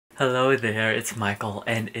Hello there, it's Michael,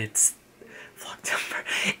 and it's Vlogtober.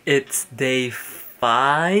 It's day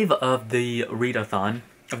 5 of the Readathon,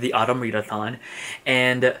 of the autumn Readathon,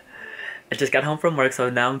 and I just got home from work,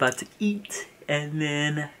 so now I'm about to eat and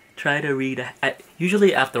then try to read.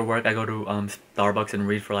 Usually after work I go to Starbucks and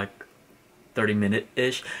read for like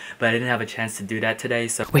 30-minute-ish, but I didn't have a chance to do that today,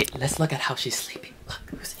 so wait, let's look at how she's sleeping. Look,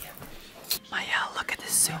 who's here? Mael, look at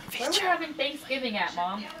this Zoom feature. Where are we having Thanksgiving at,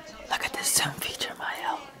 Mom? Look at this Zoom feature,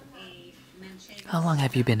 Mael. How long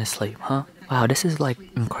have you been asleep, huh? Wow, this is like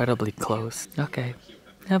incredibly close. Okay,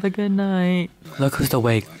 have a good night. Look who's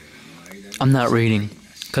awake. I'm not reading,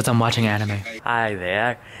 because I'm watching anime. Hi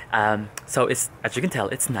there. So it's, as you can tell,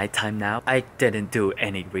 it's nighttime now. I didn't do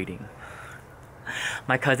any reading.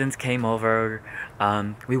 My cousins came over,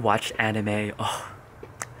 we watched anime. Oh,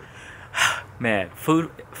 man,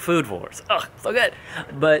 food wars. Oh, so good.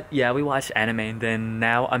 But yeah, we watched anime, and then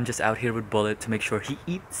now I'm just out here with Bullet to make sure he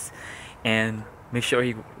eats and make sure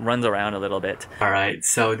he runs around a little bit. Alright,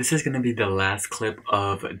 so this is gonna be the last clip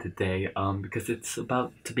of the day because it's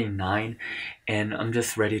about to be 9 and I'm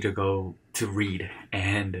just ready to go to read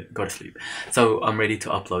and go to sleep. So I'm ready to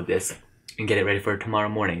upload this and get it ready for tomorrow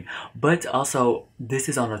morning. But also, this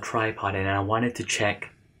is on a tripod and I wanted to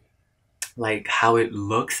check like how it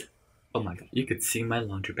looks. Oh my god, you could see my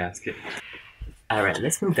laundry basket. Alright,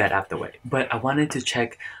 let's move that out the way. But I wanted to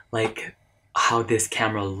check like how this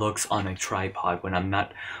camera looks on a tripod when I'm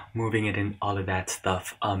not moving it and all of that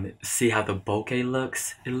stuff. See how the bokeh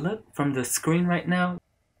looks? It looked from the screen right now.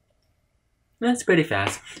 That's pretty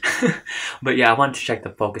fast. But yeah, I wanted to check the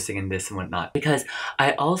focusing in this and whatnot. Because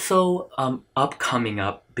I also, coming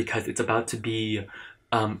up, because it's about to be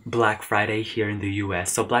Black Friday here in the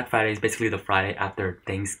US. So Black Friday is basically the Friday after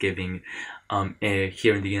Thanksgiving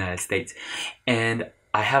here in the United States. And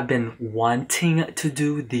I have been wanting to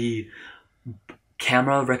do the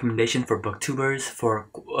camera recommendation for booktubers for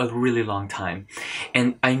a really long time,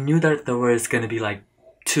 and I knew that there was gonna be like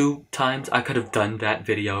 2 times I could have done that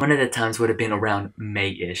video. One of the times would have been around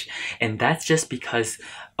May-ish, and that's just because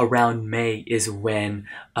around May is when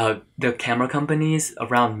the camera companies,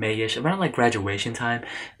 around May-ish, around like graduation time,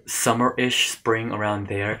 summer-ish, spring, around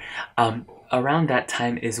there, around that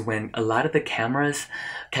time is when a lot of the camera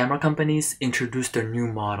companies introduce their new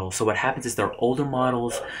models. So what happens is their older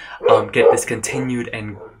models get discontinued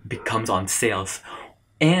and becomes on sales.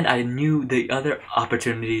 And I knew the other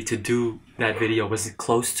opportunity to do that video was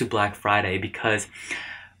close to Black Friday because,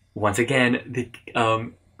 once again, the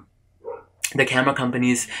camera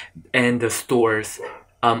companies and the stores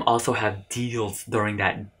also have deals during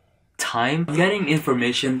that time. I'm getting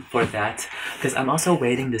information for that because I'm also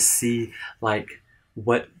waiting to see like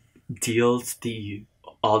what deals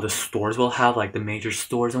all the stores will have, like the major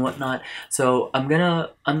stores and whatnot. So I'm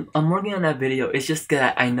working on that video. It's just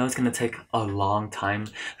that I know it's gonna take a long time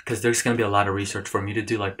because there's gonna be a lot of research for me to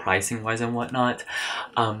do, like pricing wise and whatnot.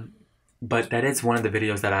 But that is one of the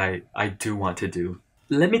videos that I do want to do.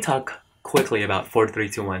 Let me talk quickly about 4, 3,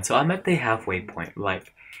 2, 1. So I'm at the halfway point,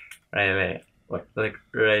 like right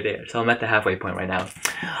there. So I'm at the halfway point right now.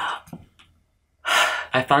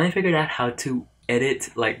 I finally figured out how to edit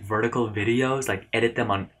like vertical videos, like edit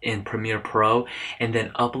them in Premiere Pro and then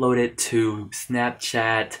upload it to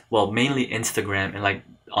Snapchat, well mainly Instagram, and like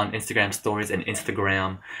on Instagram stories and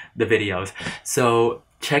Instagram the videos. So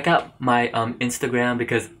check out my Instagram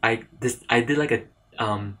because I did like a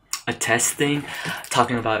test thing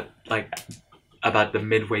talking about the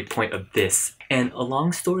midway point of this. And a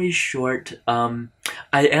long story short, I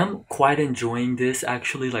am quite enjoying this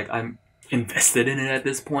actually. Like I'm invested in it at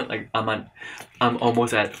this point. Like I'm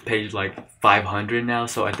almost at page like 500 now,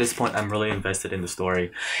 so at this point I'm really invested in the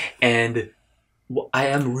story and I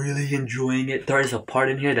am really enjoying it. There is a part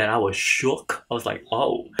in here that I was shook. I was like,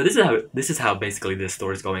 oh, this is how basically this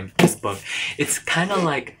story is going. This book, it's kind of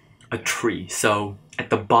like a tree. So at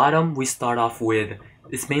the bottom we start off with,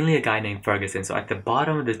 it's mainly a guy named Ferguson. So at the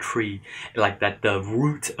bottom of the tree, like that, the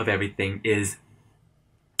root of everything is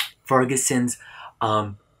Ferguson's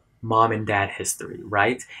mom and dad history,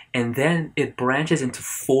 right? And then it branches into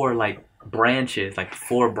 4 branches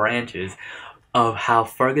of how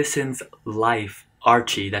Ferguson's life,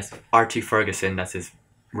 Archie, that's Archie Ferguson, that's his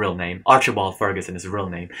real name. Archibald Ferguson is his real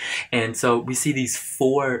name. And so we see these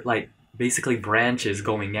 4 like basically branches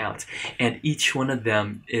going out, and each one of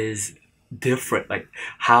them is different, like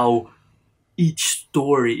how each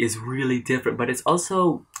story is really different, but it's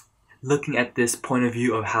also looking at this point of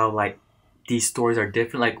view of how like these stories are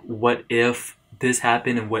different, like what if this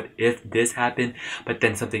happened and what if this happened, but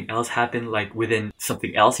then something else happened like within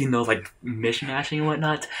something else, you know, like mishmashing and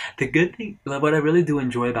whatnot. The good thing, like, what I really do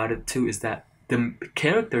enjoy about it too is that the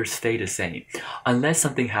characters stay the same unless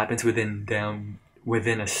something happens within them,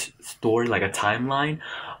 within a story, like a timeline.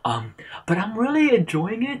 But I'm really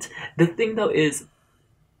enjoying it. The thing though is,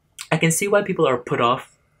 I can see why people are put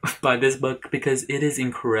off by this book because it is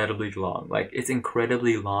incredibly long. Like, it's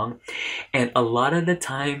incredibly long, and a lot of the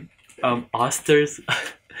time, Oster's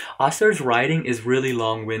Oster's writing is really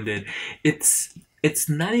long-winded. It's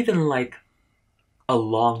not even like a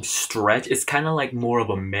long stretch. It's kind of like more of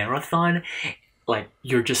a marathon. Like,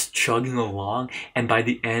 you're just chugging along, and by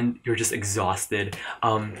the end you're just exhausted.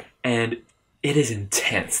 And it is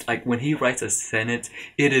intense. Like, when he writes a sentence,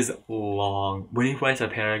 it is long. When he writes a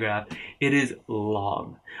paragraph, it is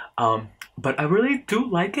long. But I really do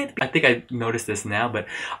like it. I think I noticed this now, but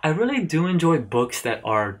I really do enjoy books that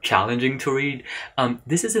are challenging to read.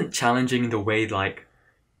 This isn't challenging the way like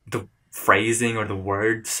the phrasing or the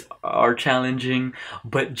words are challenging,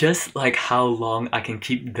 but just like how long I can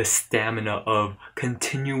keep the stamina of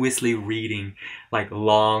continuously reading like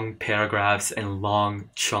long paragraphs and long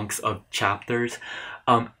chunks of chapters.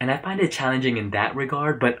 And I find it challenging in that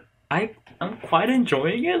regard, but I'm quite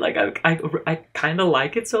enjoying it. Like, I kind of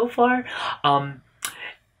like it so far. And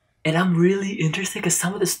I'm really interested because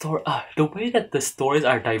some of the way that the stories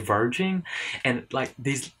are diverging and like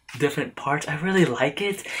these different parts, I really like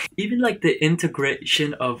it. Even like the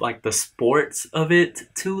integration of like the sports of it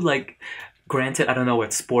too. Like, granted, I don't know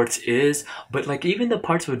what sports is, but like even the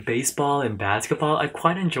parts with baseball and basketball, I'm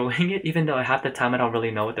quite enjoying it. Even though half the time I don't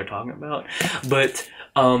really know what they're talking about, but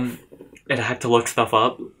and I have to look stuff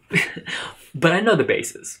up. But I know the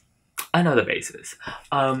bases. I know the bases.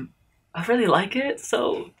 I really like it,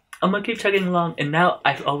 so I'm gonna keep chugging along. And now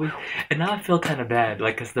I feel kind of bad,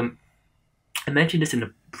 like, cause I mentioned this in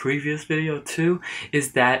the previous video too,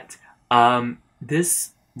 is that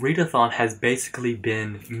this readathon has basically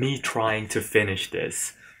been me trying to finish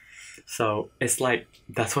this. So it's like,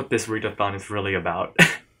 that's what this readathon is really about.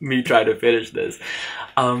 Me trying to finish this.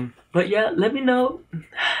 But yeah, let me know.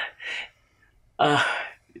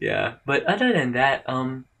 Yeah, but other than that,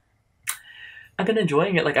 I've been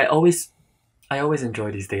enjoying it. Like, I always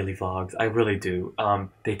enjoy these daily vlogs. I really do.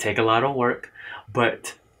 They take a lot of work,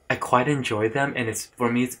 but I quite enjoy them, and it's,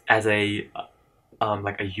 for me, it's as a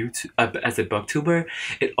like a YouTube as a booktuber,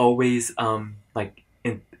 it always like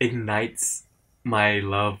ignites my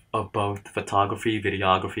love of both photography,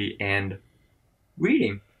 videography, and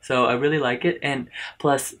reading. So I really like it, and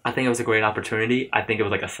plus I think it was a great opportunity. I think it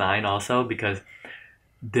was like a sign also, because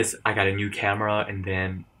I got a new camera, and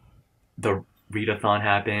then the readathon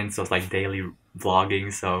happened, so it's like daily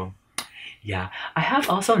vlogging. So yeah, I have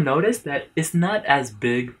also noticed that it's not as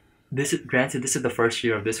big. Granted, this is the first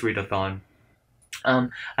year of this readathon.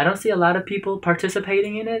 I don't see a lot of people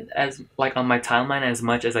participating in it as like on my timeline as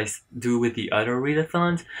much as I do with the other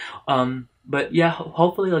readathons. But yeah,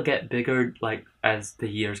 hopefully it'll get bigger like as the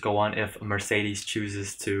years go on, if Mercedes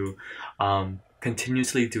chooses to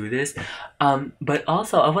continuously do this. But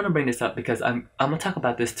also I want to bring this up because I'm gonna talk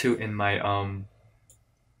about this too in my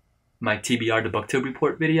my TBR, the booktube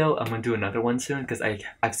report video. I'm gonna do another one soon because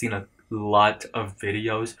I've seen a lot of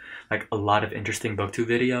videos, like a lot of interesting booktube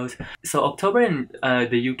videos. So October in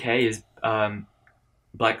the UK is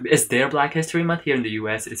it's their Black History Month. Here in the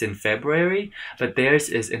US it's in February, but theirs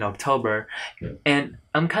is in October. And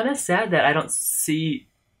I'm kind of sad that I don't see,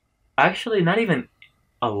 actually not even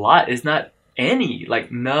a lot, it's not any,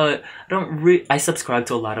 like, no, I subscribe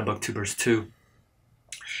to a lot of booktubers too,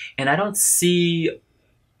 and I don't see,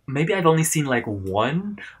 maybe I've only seen like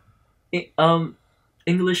one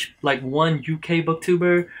English, like one UK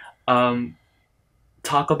booktuber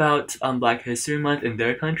talk about Black History Month in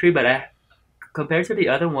their country, but compared to the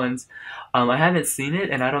other ones, I haven't seen it,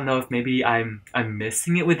 and I don't know if maybe I'm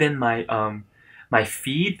missing it within my my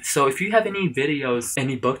feed. So if you have any videos,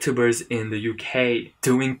 any booktubers in the UK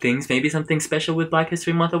doing things, maybe something special with Black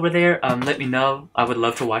History Month over there, let me know. I would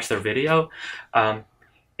love to watch their video. But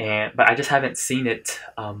I just haven't seen it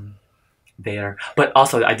there. But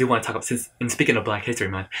also, I do want to talk about, and speaking of Black History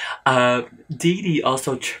Month, Dee Dee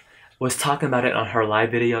also was talking about it on her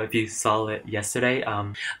live video, if you saw it yesterday.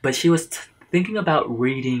 But she was thinking about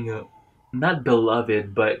reading, not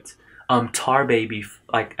Beloved, but Tar Baby,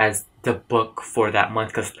 like as the book for that month,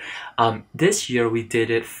 because this year we did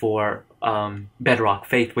it for Bedrock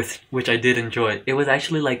Faith, which I did enjoy. It was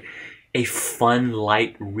actually like a fun,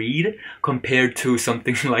 light read compared to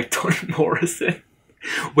something like Toni Morrison,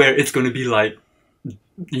 where it's going to be like,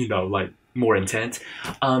 you know, like more intense.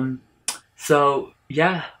 So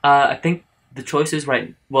yeah, I think the choice is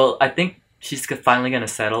right. Well, I think she's finally gonna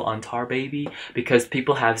settle on Tar Baby, because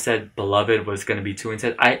people have said Beloved was gonna be too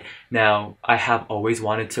intense. I have always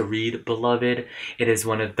wanted to read Beloved. It is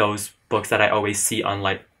one of those books that I always see on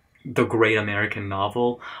like the Great American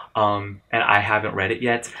Novel, and I haven't read it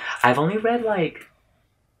yet. I've only read like,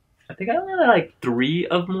 I think I only read like 3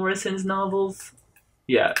 of Morrison's novels.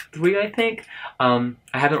 Yeah, 3 I think. I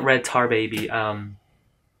haven't read Tar Baby.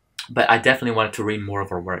 But I definitely wanted to read more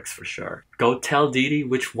of her works for sure. Go tell Dee Dee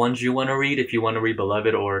which ones you want to read, if you want to read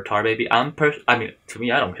Beloved or Tar Baby. I mean, to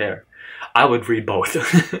me, I don't care. I would read both.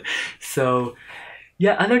 So,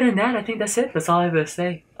 yeah, other than that, I think that's it. That's all I have to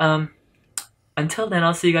say. Until then,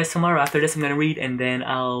 I'll see you guys tomorrow. After this, I'm going to read, and then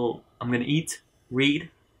I'm going to eat, read,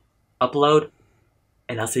 upload,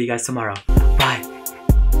 and I'll see you guys tomorrow.